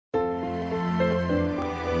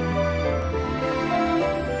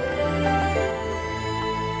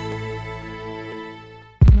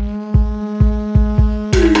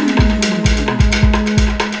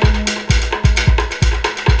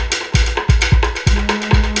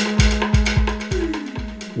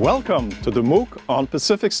Welcome to the MOOC on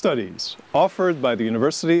Pacific Studies, offered by the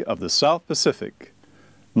University of the South Pacific.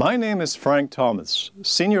 My name is Frank Thomas,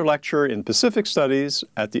 Senior Lecturer in Pacific Studies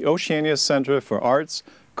at the Oceania Center for Arts,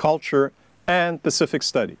 Culture, and Pacific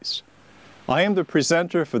Studies. I am the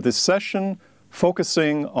presenter for this session,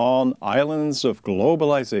 focusing on islands of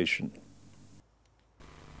globalization.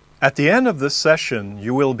 At the end of this session,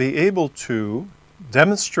 you will be able to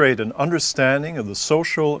demonstrate an understanding of the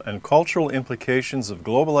social and cultural implications of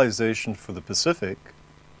globalization for the Pacific,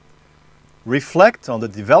 reflect on the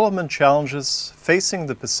development challenges facing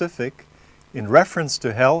the Pacific in reference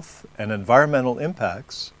to health and environmental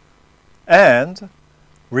impacts, and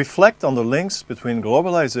reflect on the links between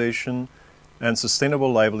globalization and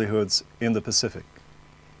sustainable livelihoods in the Pacific.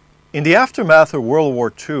 In the aftermath of World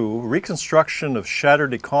War II, reconstruction of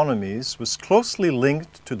shattered economies was closely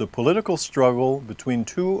linked to the political struggle between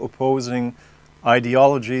two opposing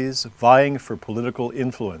ideologies vying for political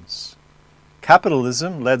influence: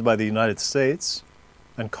 capitalism, led by the United States,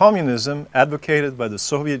 and communism, advocated by the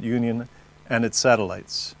Soviet Union and its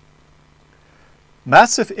satellites.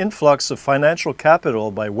 Massive influx of financial capital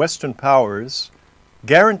by Western powers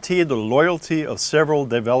guaranteed the loyalty of several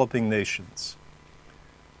developing nations.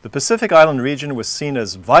 The Pacific Island region was seen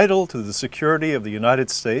as vital to the security of the United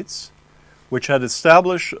States, which had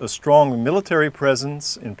established a strong military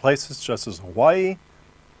presence in places such as Hawaii,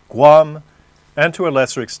 Guam, and to a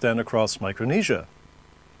lesser extent across Micronesia.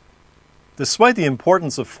 Despite the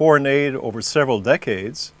importance of foreign aid over several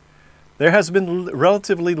decades, there has been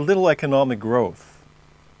relatively little economic growth.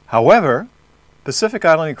 However, Pacific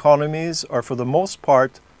Island economies are for the most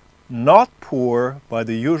part not poor by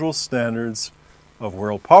the usual standards of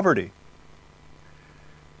world poverty.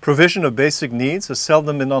 Provision of basic needs has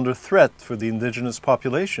seldom been under threat for the indigenous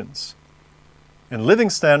populations, and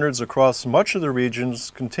living standards across much of the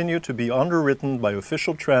regions continue to be underwritten by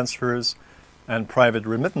official transfers and private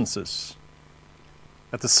remittances.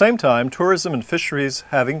 At the same time, tourism and fisheries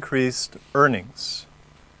have increased earnings.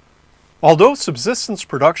 Although subsistence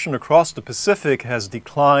production across the Pacific has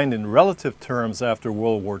declined in relative terms after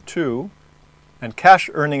World War II, and cash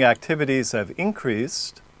earning activities have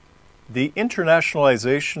increased, the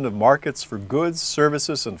internationalization of markets for goods,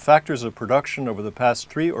 services, and factors of production over the past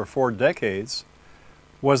 3 or 4 decades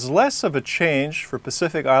was less of a change for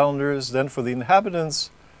Pacific Islanders than for the inhabitants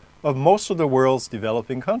of most of the world's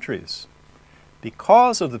developing countries.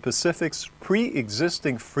 Because of the Pacific's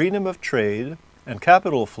pre-existing freedom of trade and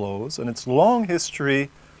capital flows and its long history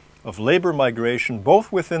of labor migration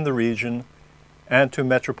both within the region and to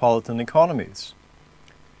metropolitan economies.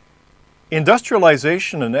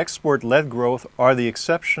 Industrialization and export-led growth are the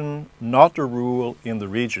exception, not the rule, in the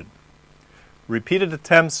region. Repeated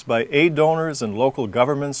attempts by aid donors and local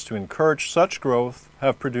governments to encourage such growth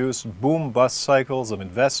have produced boom-bust cycles of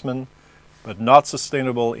investment, but not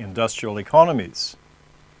sustainable industrial economies.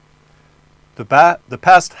 The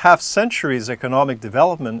past half-century's economic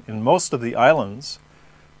development in most of the islands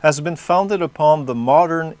has been founded upon the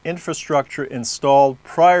modern infrastructure installed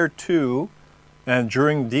prior to and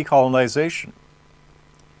during decolonization,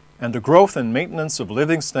 and the growth and maintenance of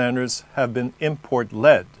living standards have been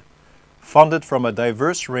import-led, funded from a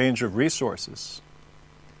diverse range of resources.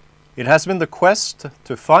 It has been the quest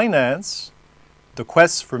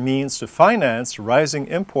for means to finance rising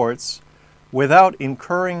imports without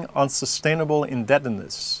incurring unsustainable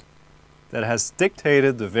indebtedness that has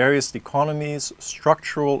dictated the various economies'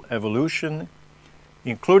 structural evolution,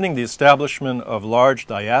 including the establishment of large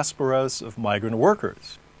diasporas of migrant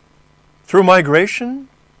workers. Through migration,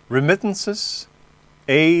 remittances,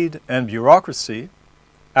 aid, and bureaucracy,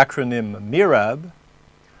 acronym MIRAB,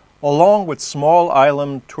 along with small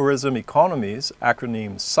island tourism economies,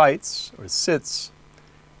 acronym SITES or SITS,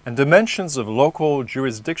 and dimensions of local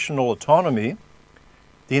jurisdictional autonomy,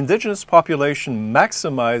 the indigenous population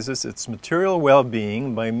maximizes its material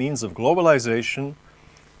well-being by means of globalization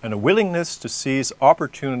and a willingness to seize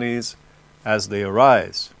opportunities as they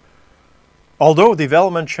arise. Although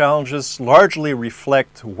development challenges largely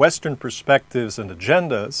reflect Western perspectives and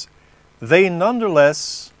agendas, they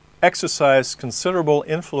nonetheless exercise considerable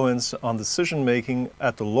influence on decision-making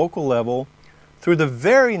at the local level through the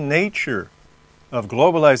very nature of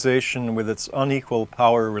globalization with its unequal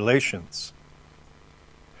power relations.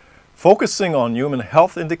 Focusing on human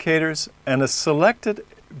health indicators and a selected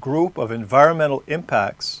group of environmental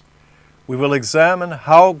impacts, we will examine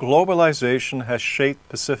how globalization has shaped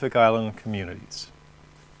Pacific Island communities.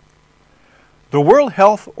 The World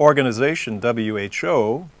Health Organization,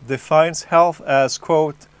 WHO, defines health as,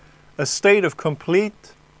 quote, a state of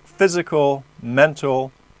complete physical,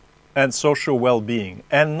 mental, and social well-being,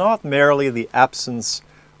 and not merely the absence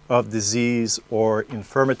of disease or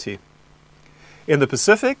infirmity. In the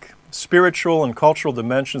Pacific, spiritual and cultural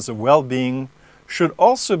dimensions of well-being should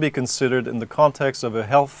also be considered in the context of a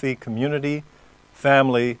healthy community,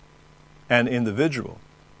 family, and individual.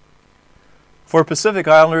 For Pacific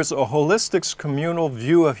Islanders, a holistic communal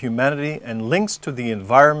view of humanity and links to the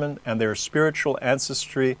environment and their spiritual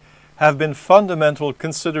ancestry have been fundamental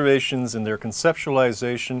considerations in their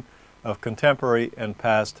conceptualization of contemporary and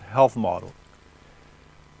past health models.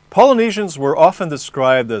 Polynesians were often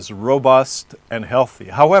described as robust and healthy.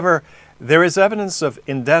 However, there is evidence of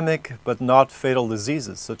endemic but not fatal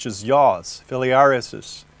diseases such as yaws,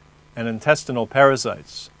 filariasis, and intestinal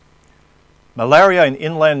parasites. Malaria in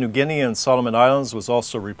inland New Guinea and Solomon Islands was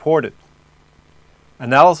also reported.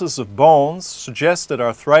 Analysis of bones suggests that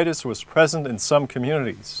arthritis was present in some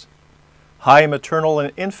communities. High maternal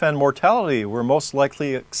and infant mortality were most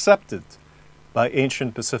likely accepted by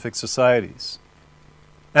ancient Pacific societies.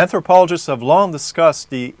 Anthropologists have long discussed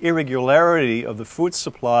the irregularity of the food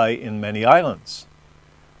supply in many islands.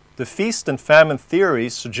 The feast and famine theory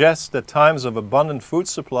suggests that times of abundant food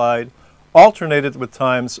supply alternated with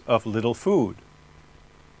times of little food.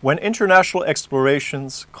 When international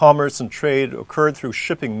explorations, commerce, and trade occurred through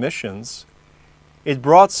shipping missions, it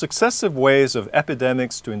brought successive waves of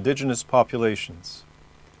epidemics to indigenous populations.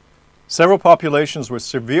 Several populations were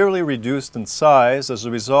severely reduced in size as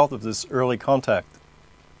a result of this early contact.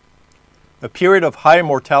 A period of high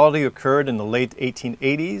mortality occurred in the late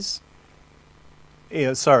 1800s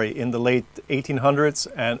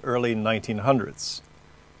and early 1900s.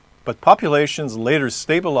 But populations later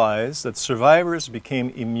stabilized, that survivors became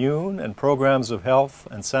immune, and programs of health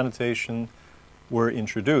and sanitation were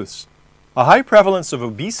introduced. A high prevalence of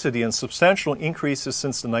obesity and substantial increases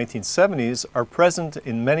since the 1970s are present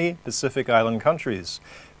in many Pacific Island countries,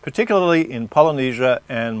 particularly in Polynesia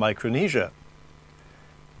and Micronesia.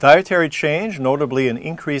 Dietary change, notably an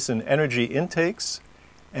increase in energy intakes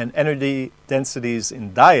and energy densities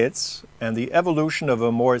in diets, and the evolution of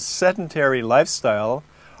a more sedentary lifestyle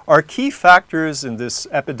are key factors in this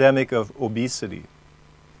epidemic of obesity.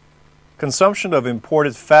 Consumption of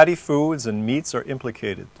imported fatty foods and meats are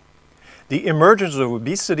implicated. The emergence of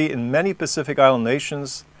obesity in many Pacific Island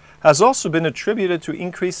nations has also been attributed to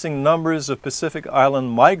increasing numbers of Pacific Island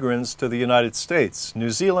migrants to the United States, New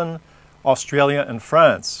Zealand, Australia, and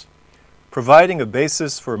France, providing a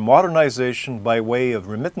basis for modernization by way of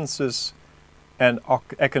remittances and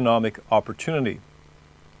economic opportunity.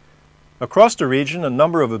 Across the region, a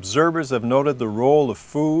number of observers have noted the role of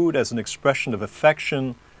food as an expression of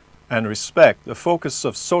affection and respect, a focus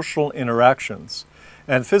of social interactions,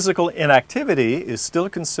 and physical inactivity is still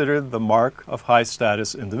considered the mark of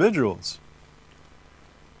high-status individuals.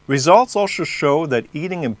 Results also show that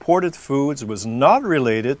eating imported foods was not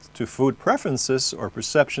related to food preferences or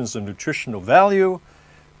perceptions of nutritional value,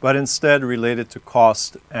 but instead related to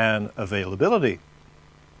cost and availability.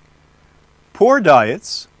 Poor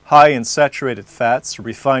diets, high in saturated fats,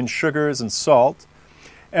 refined sugars, and salt,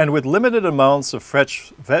 and with limited amounts of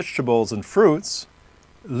fresh vegetables and fruits,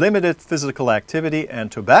 limited physical activity,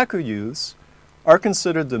 and tobacco use are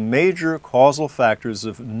considered the major causal factors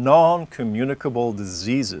of non-communicable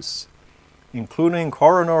diseases, including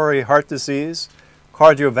coronary heart disease,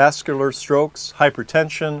 cardiovascular strokes,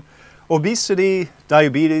 hypertension, obesity,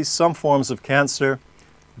 diabetes, some forms of cancer,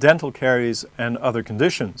 dental caries, and other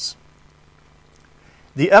conditions.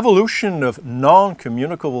 The evolution of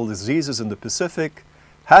non-communicable diseases in the Pacific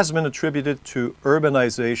has been attributed to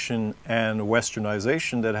urbanization and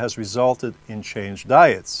westernization that has resulted in changed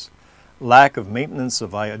diets, lack of maintenance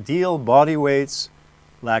of ideal body weights,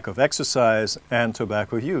 lack of exercise, and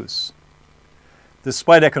tobacco use.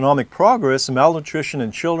 Despite economic progress, malnutrition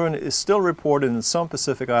in children is still reported in some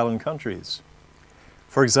Pacific Island countries.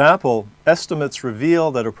 For example, estimates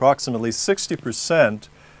reveal that approximately 60%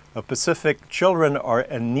 of Pacific children are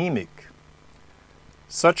anemic.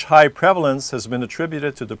 Such high prevalence has been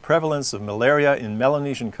attributed to the prevalence of malaria in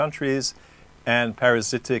Melanesian countries and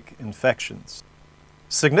parasitic infections.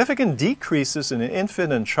 Significant decreases in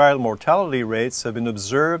infant and child mortality rates have been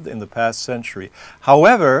observed in the past century.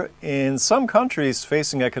 However, in some countries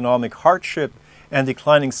facing economic hardship and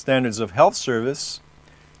declining standards of health service,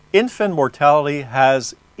 infant mortality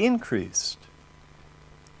has increased.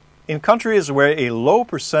 In countries where a low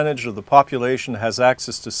percentage of the population has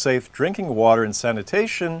access to safe drinking water and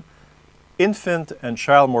sanitation, infant and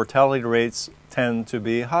child mortality rates tend to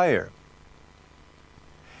be higher.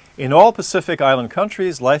 In all Pacific Island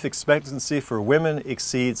countries, life expectancy for women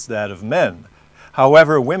exceeds that of men.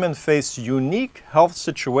 However, women face unique health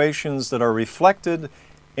situations that are reflected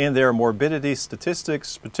in their morbidity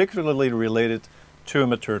statistics, particularly related to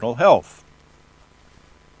maternal health.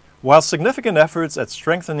 While significant efforts at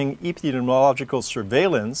strengthening epidemiological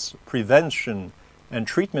surveillance, prevention, and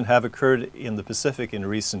treatment have occurred in the Pacific in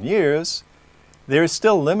recent years, there is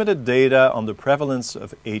still limited data on the prevalence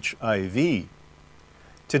of HIV.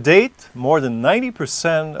 To date, more than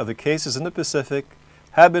 90% of the cases in the Pacific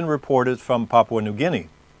have been reported from Papua New Guinea.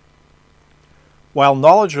 While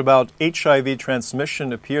knowledge about HIV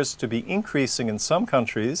transmission appears to be increasing in some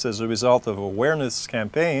countries as a result of awareness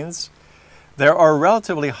campaigns, there are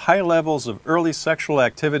relatively high levels of early sexual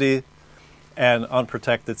activity and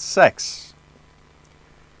unprotected sex.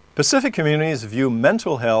 Pacific communities view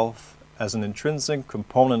mental health as an intrinsic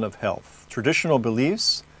component of health. Traditional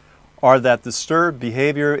beliefs are that disturbed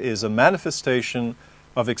behavior is a manifestation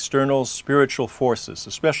of external spiritual forces,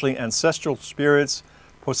 especially ancestral spirits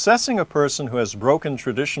possessing a person who has broken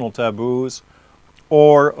traditional taboos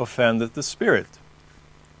or offended the spirit.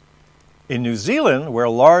 In New Zealand, where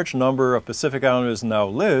a large number of Pacific Islanders now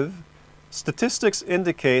live, statistics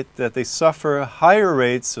indicate that they suffer higher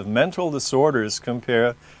rates of mental disorders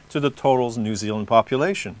compared to the total New Zealand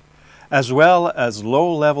population, as well as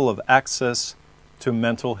low level of access to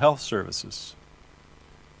mental health services.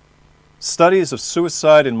 Studies of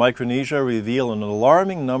suicide in Micronesia reveal an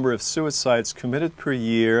alarming number of suicides committed per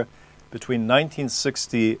year between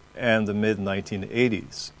 1960 and the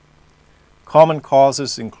mid-1980s. Common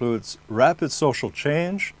causes include rapid social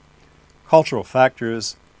change, cultural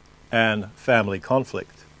factors, and family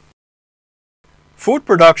conflict. Food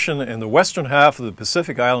production in the western half of the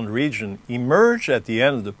Pacific Island region emerged at the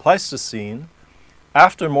end of the Pleistocene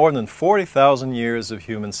after more than 40,000 years of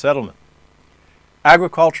human settlement.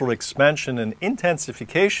 Agricultural expansion and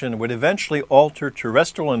intensification would eventually alter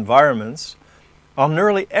terrestrial environments on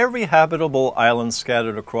nearly every habitable island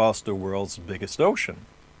scattered across the world's biggest ocean.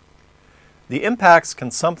 The impacts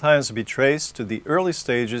can sometimes be traced to the early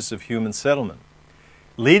stages of human settlement,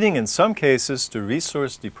 leading in some cases to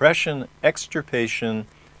resource depression, extirpation,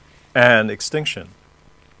 and extinction.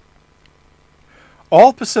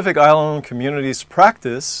 All Pacific Island communities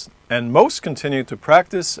practice, and most continue to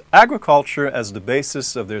practice, agriculture as the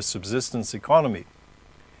basis of their subsistence economy.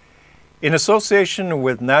 In association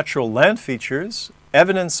with natural land features,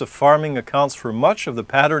 evidence of farming accounts for much of the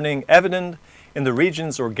patterning evident in the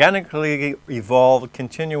region's organically evolved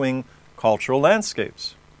continuing cultural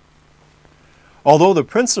landscapes. Although the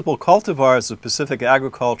principal cultivars of Pacific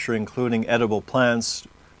agriculture, including edible plants,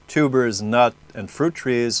 tubers, nut, and fruit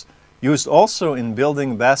trees, used also in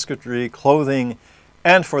building, basketry, clothing,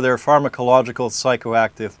 and for their pharmacological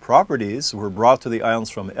psychoactive properties, were brought to the islands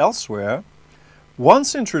from elsewhere,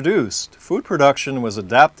 once introduced, food production was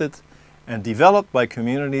adapted and developed by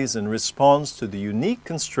communities in response to the unique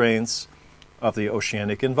constraints of the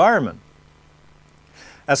oceanic environment.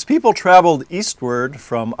 As people traveled eastward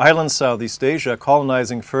from island Southeast Asia,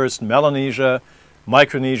 colonizing first Melanesia,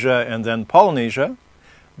 Micronesia, and then Polynesia,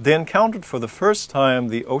 they encountered for the first time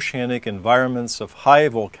the oceanic environments of high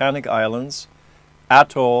volcanic islands,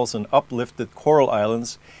 atolls, and uplifted coral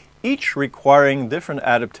islands, each requiring different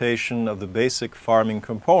adaptation of the basic farming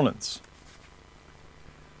components.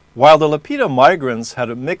 While the Lapita migrants had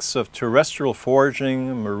a mix of terrestrial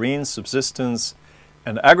foraging, marine subsistence,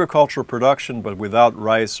 and agricultural production but without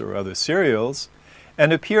rice or other cereals,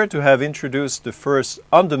 and appeared to have introduced the first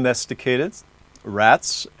undomesticated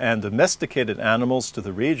rats and domesticated animals to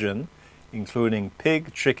the region, including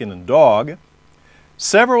pig, chicken, and dog,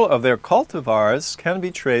 several of their cultivars can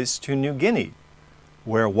be traced to New Guinea,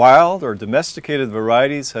 where wild or domesticated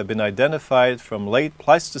varieties have been identified from late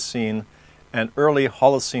Pleistocene and early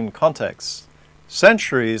Holocene contexts,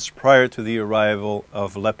 centuries prior to the arrival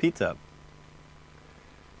of Lapita.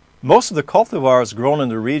 Most of the cultivars grown in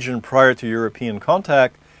the region prior to European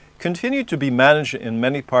contact continue to be managed in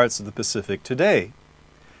many parts of the Pacific today.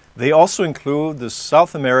 They also include the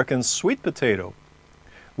South American sweet potato,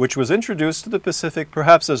 which was introduced to the Pacific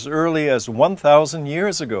perhaps as early as 1,000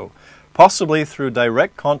 years ago, possibly through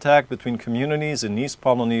direct contact between communities in East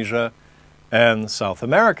Polynesia and South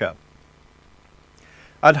America.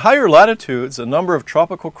 At higher latitudes, a number of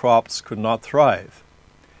tropical crops could not thrive.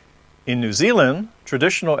 In New Zealand,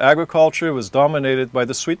 traditional agriculture was dominated by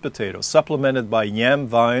the sweet potato, supplemented by yam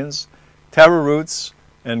vines, taro roots,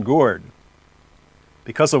 and gourd.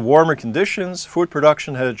 Because of warmer conditions, food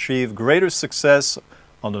production had achieved greater success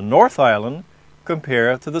on the North Island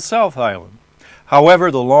compared to the South Island.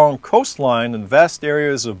 However, the long coastline and vast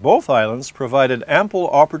areas of both islands provided ample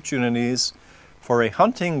opportunities for a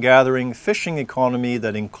hunting, gathering, fishing economy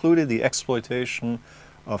that included the exploitation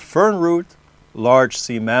of fern root, large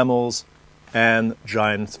sea mammals, and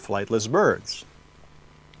giant flightless birds.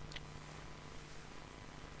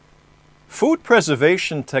 Food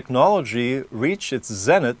preservation technology reached its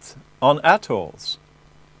zenith on atolls,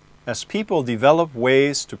 as people developed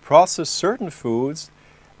ways to process certain foods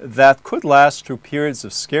that could last through periods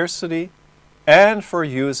of scarcity and for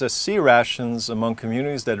use as sea rations among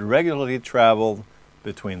communities that regularly traveled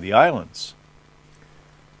between the islands.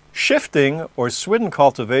 Shifting or swidden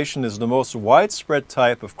cultivation is the most widespread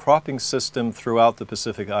type of cropping system throughout the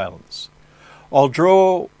Pacific Islands.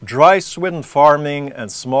 Although dry swidden farming and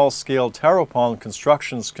small-scale taro pond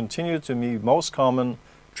constructions continue to be most common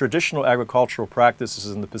traditional agricultural practices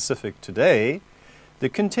in the Pacific today, the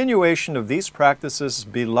continuation of these practices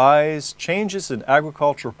belies changes in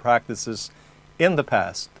agricultural practices in the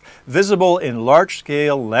past, visible in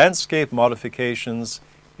large-scale landscape modifications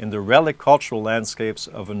in the relic cultural landscapes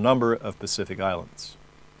of a number of Pacific islands.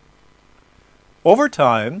 Over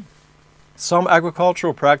time, some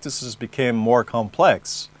agricultural practices became more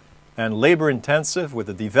complex and labor-intensive with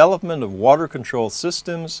the development of water control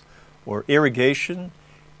systems or irrigation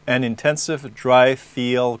and intensive dry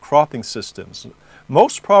field cropping systems,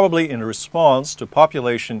 most probably in response to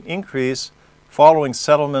population increase following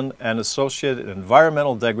settlement and associated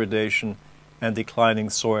environmental degradation and declining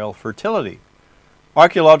soil fertility.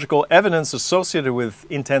 Archaeological evidence associated with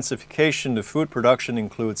intensification of food production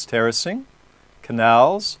includes terracing,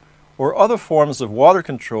 canals, or other forms of water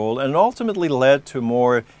control, and ultimately led to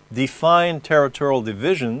more defined territorial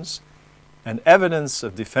divisions and evidence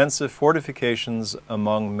of defensive fortifications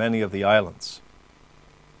among many of the islands.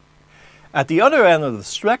 At the other end of the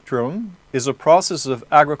spectrum is a process of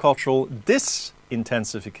agricultural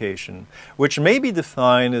disintensification, which may be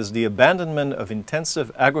defined as the abandonment of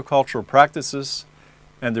intensive agricultural practices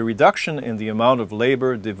and the reduction in the amount of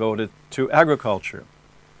labor devoted to agriculture.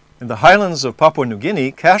 In the highlands of Papua New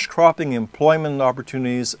Guinea, cash cropping employment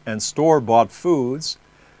opportunities and store-bought foods,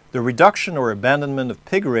 the reduction or abandonment of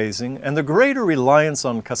pig raising, and the greater reliance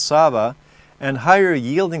on cassava and higher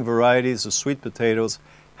yielding varieties of sweet potatoes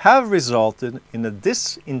have resulted in a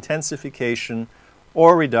disintensification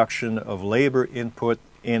or reduction of labor input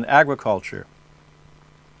in agriculture.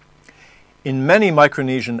 In many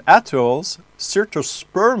Micronesian atolls,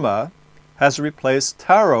 Certosperma has replaced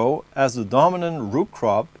taro as the dominant root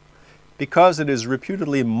crop because it is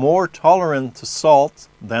reputedly more tolerant to salt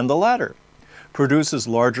than the latter, produces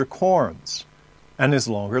larger corms, and is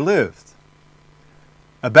longer lived.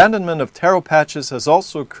 Abandonment of taro patches has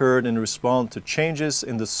also occurred in response to changes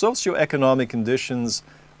in the socio-economic conditions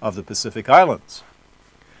of the Pacific Islands.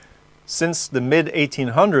 Since the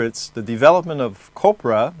mid-1800s, the development of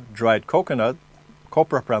copra, dried coconut,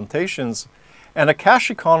 copra plantations, and a cash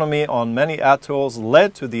economy on many atolls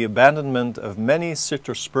led to the abandonment of many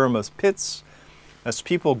Certosperma pits as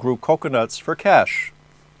people grew coconuts for cash.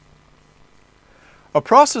 A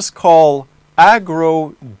process called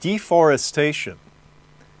agro-deforestation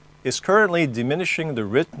is currently diminishing the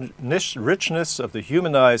richness of the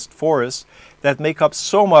humanized forests that make up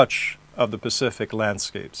so much of the Pacific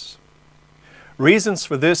landscapes. Reasons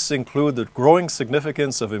for this include the growing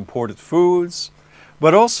significance of imported foods,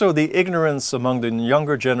 but also the ignorance among the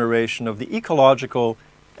younger generation of the ecological,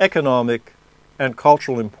 economic, and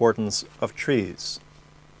cultural importance of trees.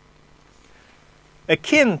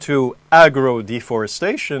 Akin to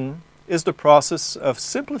agro-deforestation is the process of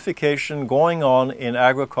simplification going on in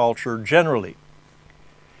agriculture generally.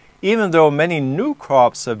 Even though many new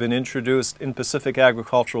crops have been introduced in Pacific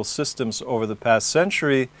agricultural systems over the past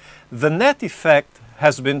century, the net effect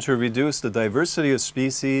has been to reduce the diversity of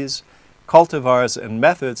species, cultivars, and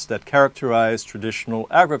methods that characterize traditional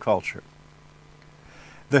agriculture.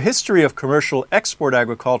 The history of commercial export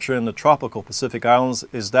agriculture in the tropical Pacific Islands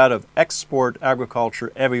is that of export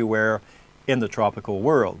agriculture everywhere in the tropical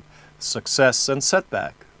world. Success and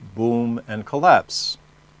setback, boom and collapse.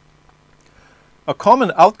 A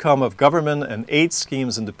common outcome of government and aid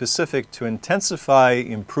schemes in the Pacific to intensify,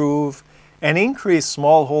 improve, and increase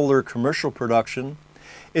smallholder commercial production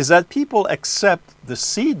is that people accept the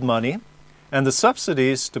seed money and the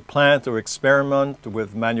subsidies to plant or experiment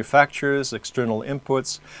with manufacturers' external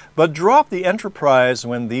inputs, but drop the enterprise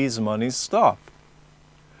when these monies stop.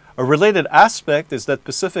 A related aspect is that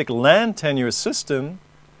Pacific land tenure system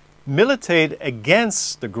militate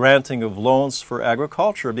against the granting of loans for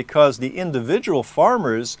agriculture because the individual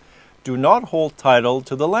farmers do not hold title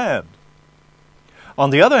to the land. On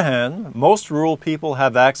the other hand, most rural people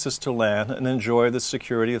have access to land and enjoy the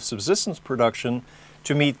security of subsistence production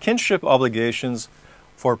to meet kinship obligations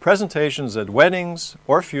for presentations at weddings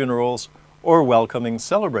or funerals or welcoming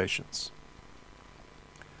celebrations.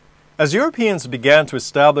 As Europeans began to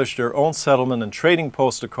establish their own settlement and trading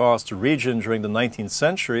posts across the region during the 19th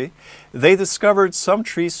century, they discovered some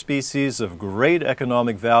tree species of great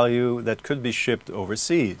economic value that could be shipped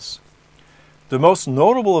overseas. The most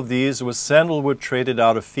notable of these was sandalwood traded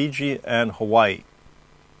out of Fiji and Hawaii.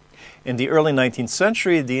 In the early 19th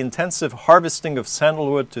century, the intensive harvesting of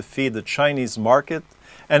sandalwood to feed the Chinese market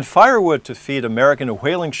and firewood to feed American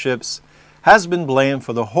whaling ships has been blamed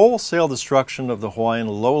for the wholesale destruction of the Hawaiian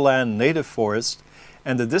lowland native forest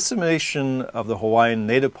and the decimation of the Hawaiian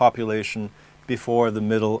native population before the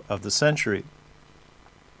middle of the century.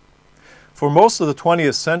 For most of the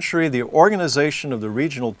 20th century, the organization of the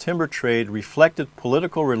regional timber trade reflected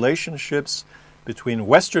political relationships between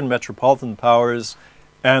Western metropolitan powers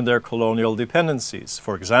and their colonial dependencies.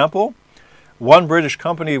 For example, one British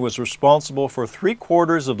company was responsible for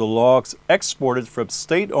 3/4 of the logs exported from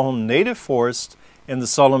state-owned native forests in the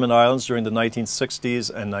Solomon Islands during the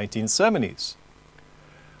 1960s and 1970s.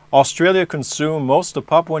 Australia consumed most of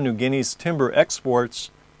Papua New Guinea's timber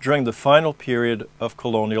exports during the final period of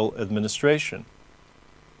colonial administration.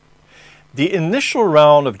 The initial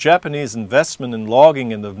round of Japanese investment in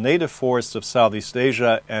logging in the native forests of Southeast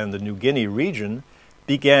Asia and the New Guinea region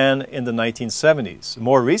began in the 1970s.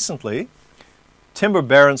 More recently, timber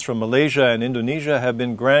barons from Malaysia and Indonesia have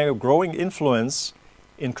been growing influence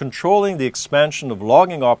in controlling the expansion of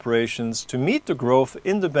logging operations to meet the growth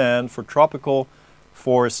in demand for tropical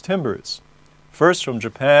forest timbers, first from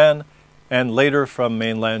Japan and later from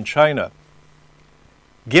mainland China.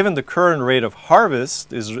 Given the current rate of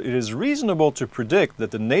harvest, it is reasonable to predict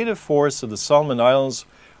that the native forests of the Solomon Islands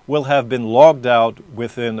will have been logged out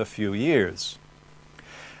within a few years.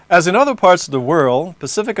 As in other parts of the world,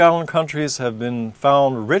 Pacific Island countries have been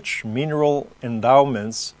found rich mineral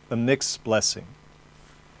endowments, a mixed blessing.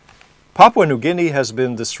 Papua New Guinea has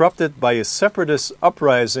been disrupted by a separatist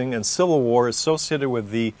uprising and civil war associated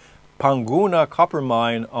with the Panguna copper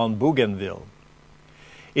mine on Bougainville.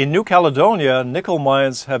 In New Caledonia, nickel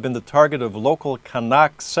mines have been the target of local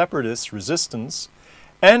Kanak separatist resistance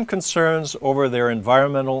and concerns over their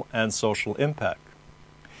environmental and social impact.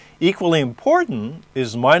 Equally important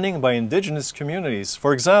is mining by indigenous communities.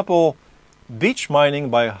 For example, beach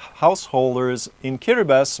mining by householders in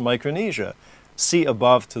Kiribati, Micronesia, see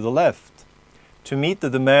above to the left, to meet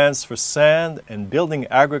the demands for sand and building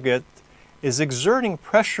aggregate is exerting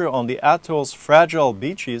pressure on the atoll's fragile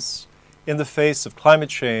beaches in the face of climate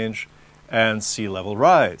change and sea level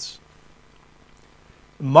rise.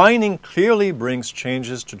 Mining clearly brings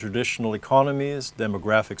changes to traditional economies,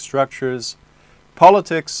 demographic structures,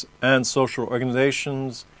 politics, and social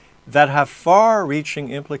organizations that have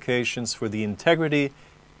far-reaching implications for the integrity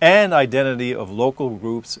and identity of local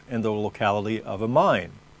groups in the locality of a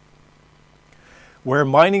mine. Where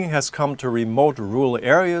mining has come to remote rural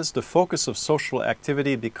areas, the focus of social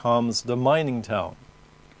activity becomes the mining town.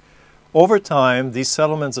 Over time, these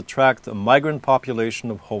settlements attract a migrant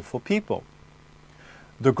population of hopeful people.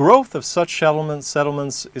 The growth of such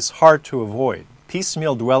settlements is hard to avoid.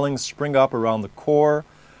 Piecemeal dwellings spring up around the core,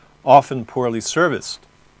 often poorly serviced.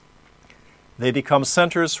 They become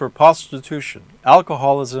centers for prostitution,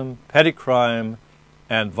 alcoholism, petty crime,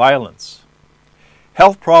 and violence.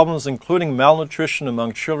 Health problems, including malnutrition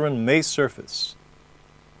among children, may surface.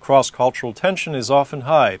 Cross-cultural tension is often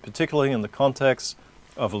high, particularly in the context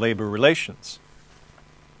of labor relations.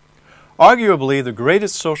 Arguably, the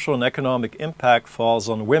greatest social and economic impact falls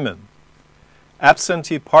on women.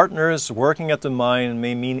 Absentee partners working at the mine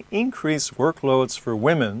may mean increased workloads for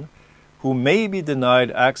women who may be denied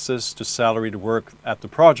access to salaried work at the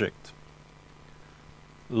project.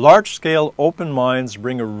 Large-scale open mines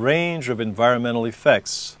bring a range of environmental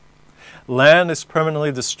effects. Land is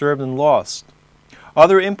permanently disturbed and lost.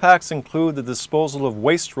 Other impacts include the disposal of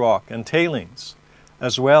waste rock and tailings,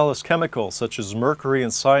 as well as chemicals such as mercury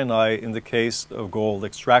and cyanide in the case of gold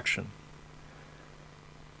extraction.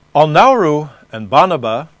 On Nauru and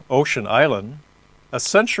Banaba, Ocean Island, a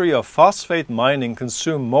century of phosphate mining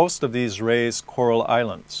consumed most of these raised coral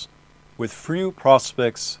islands, with few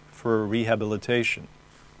prospects for rehabilitation.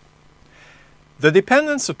 The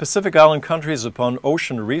dependence of Pacific Island countries upon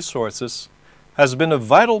ocean resources has been a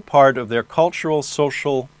vital part of their cultural,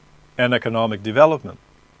 social, and economic development.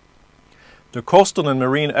 The coastal and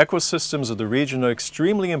marine ecosystems of the region are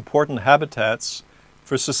extremely important habitats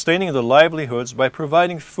for sustaining the livelihoods by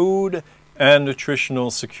providing food and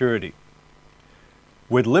nutritional security.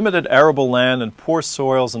 With limited arable land and poor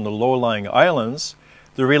soils in the low-lying islands,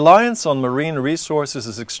 the reliance on marine resources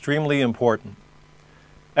is extremely important.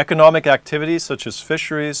 Economic activities such as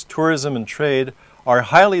fisheries, tourism, and trade are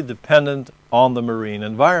highly dependent on the marine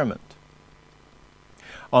environment.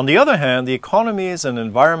 On the other hand, the economies and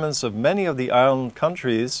environments of many of the island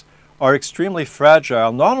countries are extremely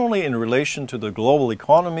fragile, not only in relation to the global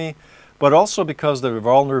economy, but also because of their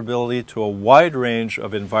vulnerability to a wide range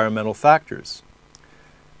of environmental factors.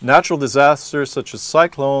 Natural disasters such as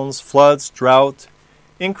cyclones, floods, drought,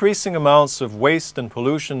 increasing amounts of waste and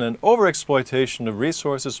pollution, and overexploitation of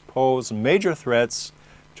resources pose major threats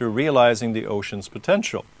to realizing the ocean's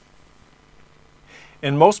potential.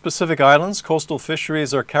 In most Pacific islands, coastal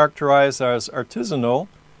fisheries are characterized as artisanal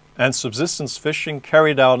and subsistence fishing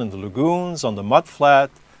carried out in the lagoons, on the mudflat,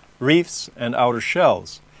 reefs, and outer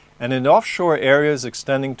shells, and in offshore areas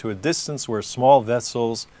extending to a distance where small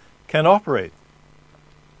vessels can operate.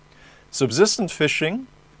 Subsistence fishing,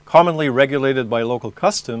 commonly regulated by local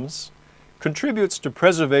customs, contributes to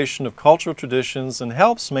preservation of cultural traditions and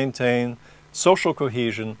helps maintain social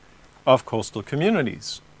cohesion of coastal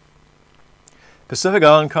communities. Pacific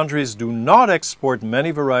Island countries do not export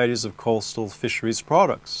many varieties of coastal fisheries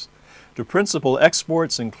products. The principal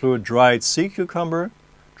exports include dried sea cucumber,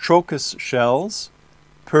 crocus shells,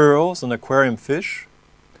 pearls and aquarium fish,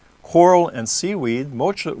 coral and seaweed,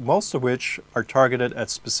 most of which are targeted at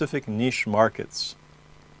specific niche markets.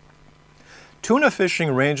 Tuna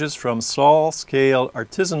fishing ranges from small-scale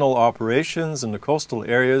artisanal operations in the coastal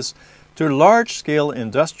areas to large-scale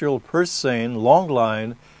industrial purse seine,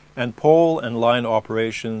 longline, and pole and line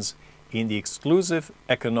operations in the exclusive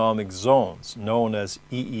economic zones, known as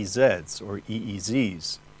EEZs or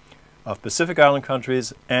EEZs, of Pacific Island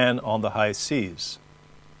countries and on the high seas.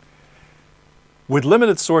 With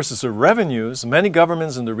limited sources of revenues, many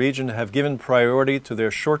governments in the region have given priority to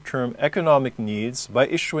their short-term economic needs by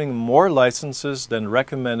issuing more licenses than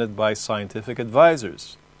recommended by scientific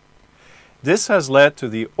advisors. This has led to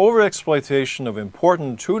the overexploitation of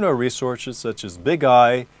important tuna resources such as big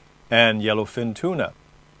eye and yellowfin tuna.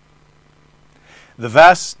 The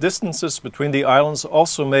vast distances between the islands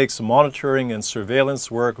also makes monitoring and surveillance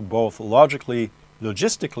work both logistically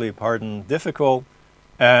difficult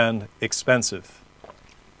and expensive.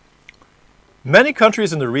 Many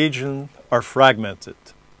countries in the region are fragmented,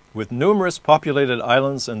 with numerous populated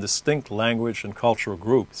islands and distinct language and cultural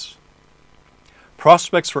groups.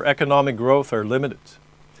 Prospects for economic growth are limited.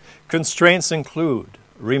 Constraints include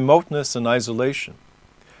remoteness and isolation,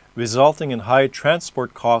 resulting in high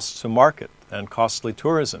transport costs to market and costly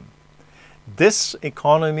tourism,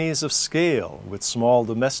 diseconomies of scale with small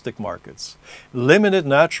domestic markets, limited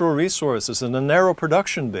natural resources and a narrow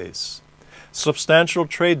production base, substantial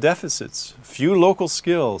trade deficits, few local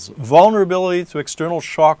skills, vulnerability to external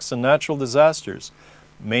shocks and natural disasters,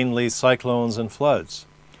 mainly cyclones and floods,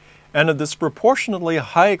 and a disproportionately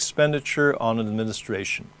high expenditure on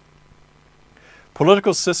administration.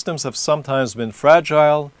 Political systems have sometimes been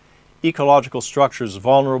fragile, ecological structures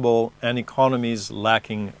vulnerable, and economies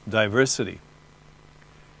lacking diversity.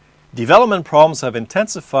 Development problems have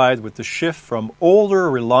intensified with the shift from older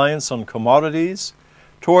reliance on commodities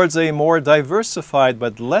towards a more diversified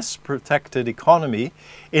but less protected economy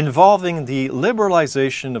involving the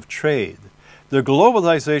liberalization of trade, the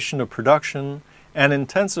globalization of production, and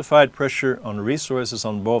intensified pressure on resources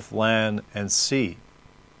on both land and sea.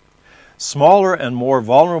 Smaller and more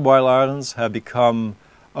vulnerable islands have become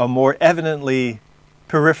a more evidently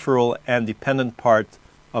peripheral and dependent part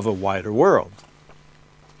of a wider world.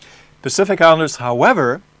 Pacific Islanders,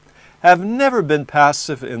 however, have never been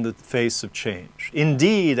passive in the face of change.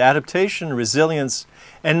 Indeed, adaptation, resilience,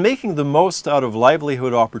 and making the most out of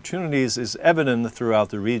livelihood opportunities is evident throughout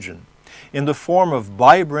the region, in the form of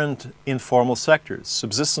vibrant informal sectors,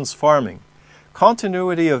 subsistence farming,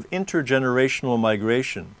 continuity of intergenerational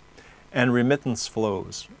migration, and remittance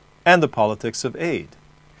flows, and the politics of aid.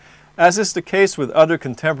 As is the case with other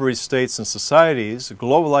contemporary states and societies,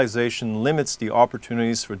 globalization limits the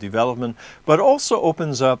opportunities for development, but also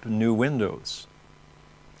opens up new windows.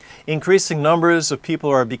 Increasing numbers of people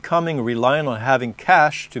are becoming reliant on having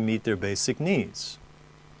cash to meet their basic needs.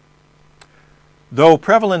 Though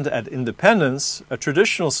prevalent at independence, a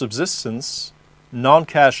traditional subsistence,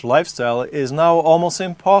 non-cash lifestyle is now almost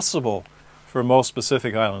impossible for most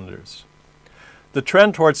Pacific Islanders. The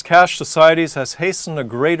trend towards cash societies has hastened a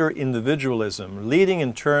greater individualism, leading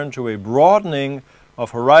in turn to a broadening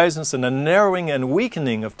of horizons and a narrowing and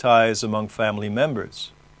weakening of ties among family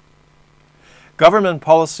members. Government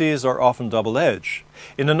policies are often double-edged.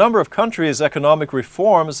 In a number of countries, economic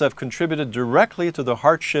reforms have contributed directly to the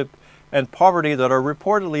hardship and poverty that are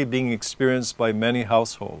reportedly being experienced by many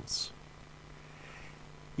households.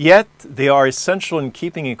 Yet, they are essential in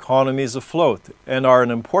keeping economies afloat and are an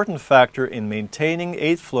important factor in maintaining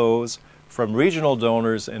aid flows from regional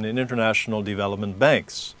donors and international development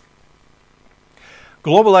banks.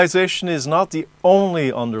 Globalization is not the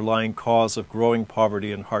only underlying cause of growing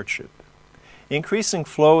poverty and hardship. Increasing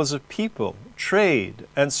flows of people, trade,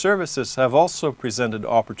 and services have also presented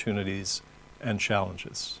opportunities and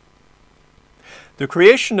challenges. The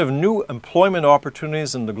creation of new employment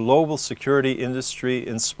opportunities in the global security industry,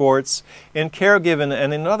 in sports, in caregiving,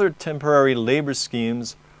 and in other temporary labor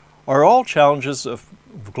schemes are all challenges of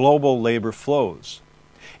global labor flows.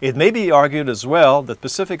 It may be argued as well that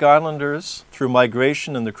Pacific Islanders, through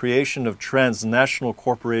migration and the creation of transnational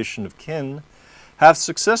corporation of kin, have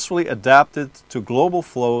successfully adapted to global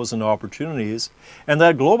flows and opportunities, and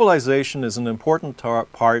that globalization is an important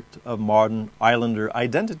part of modern Islander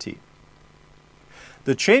identity.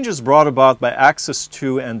 The changes brought about by access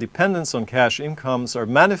to and dependence on cash incomes are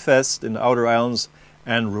manifest in outer islands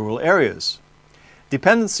and rural areas.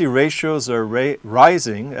 Dependency ratios are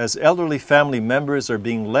rising as elderly family members are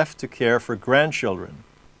being left to care for grandchildren,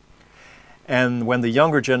 and when the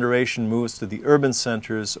younger generation moves to the urban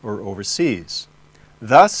centers or overseas.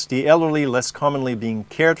 Thus, the elderly, less commonly being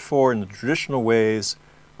cared for in the traditional ways,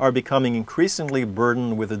 are becoming increasingly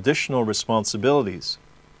burdened with additional responsibilities.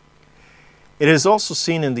 It is also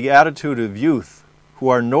seen in the attitude of youth, who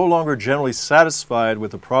are no longer generally satisfied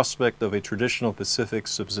with the prospect of a traditional Pacific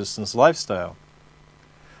subsistence lifestyle.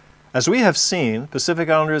 As we have seen, Pacific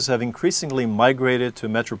Islanders have increasingly migrated to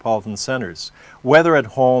metropolitan centers, whether at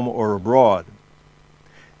home or abroad.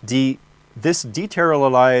 This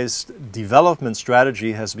deterritorialized development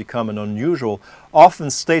strategy has become an unusual, often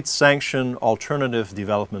state-sanctioned alternative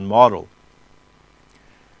development model.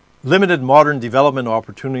 Limited modern development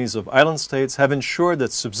opportunities of island states have ensured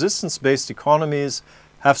that subsistence-based economies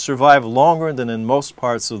have survived longer than in most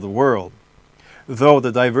parts of the world, though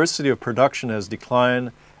the diversity of production has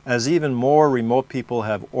declined as even more remote people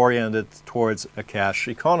have oriented towards a cash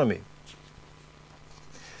economy.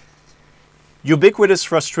 Ubiquitous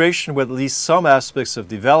frustration with at least some aspects of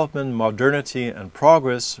development, modernity, and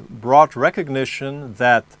progress brought recognition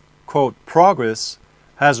that, quote, progress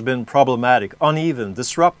has been problematic, uneven,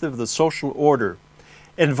 disruptive of the social order,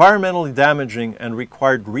 environmentally damaging, and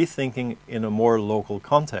required rethinking in a more local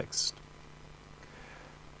context.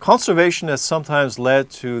 Conservation has sometimes led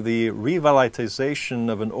to the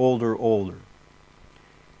revitalization of an older.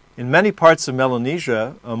 In many parts of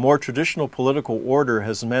Melanesia, a more traditional political order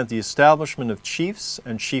has meant the establishment of chiefs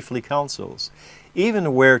and chiefly councils,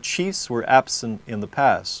 even where chiefs were absent in the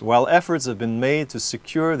past, while efforts have been made to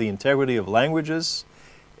secure the integrity of languages,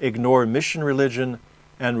 ignore mission religion,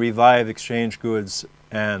 and revive exchange goods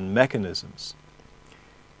and mechanisms.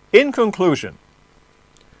 In conclusion,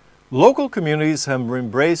 local communities have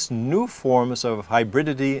embraced new forms of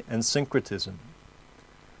hybridity and syncretism,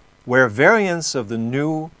 where variants of the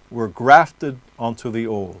new were grafted onto the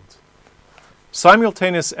old.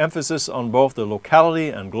 Simultaneous emphasis on both the locality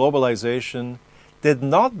and globalization did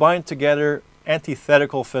not bind together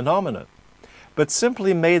antithetical phenomena, but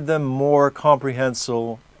simply made them more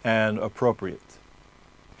comprehensible and appropriate.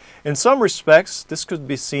 In some respects, this could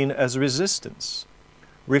be seen as resistance,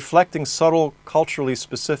 reflecting subtle, culturally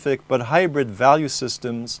specific but hybrid value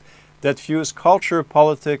systems that fuse culture,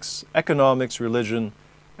 politics, economics, religion,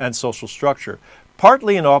 and social structure,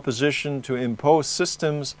 partly in opposition to imposed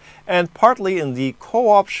systems and partly in the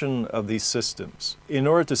co-option of these systems in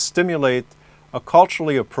order to stimulate a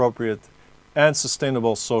culturally appropriate and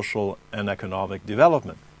sustainable social and economic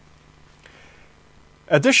development.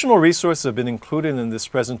 Additional resources have been included in this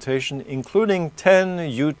presentation, including 10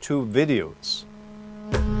 YouTube videos.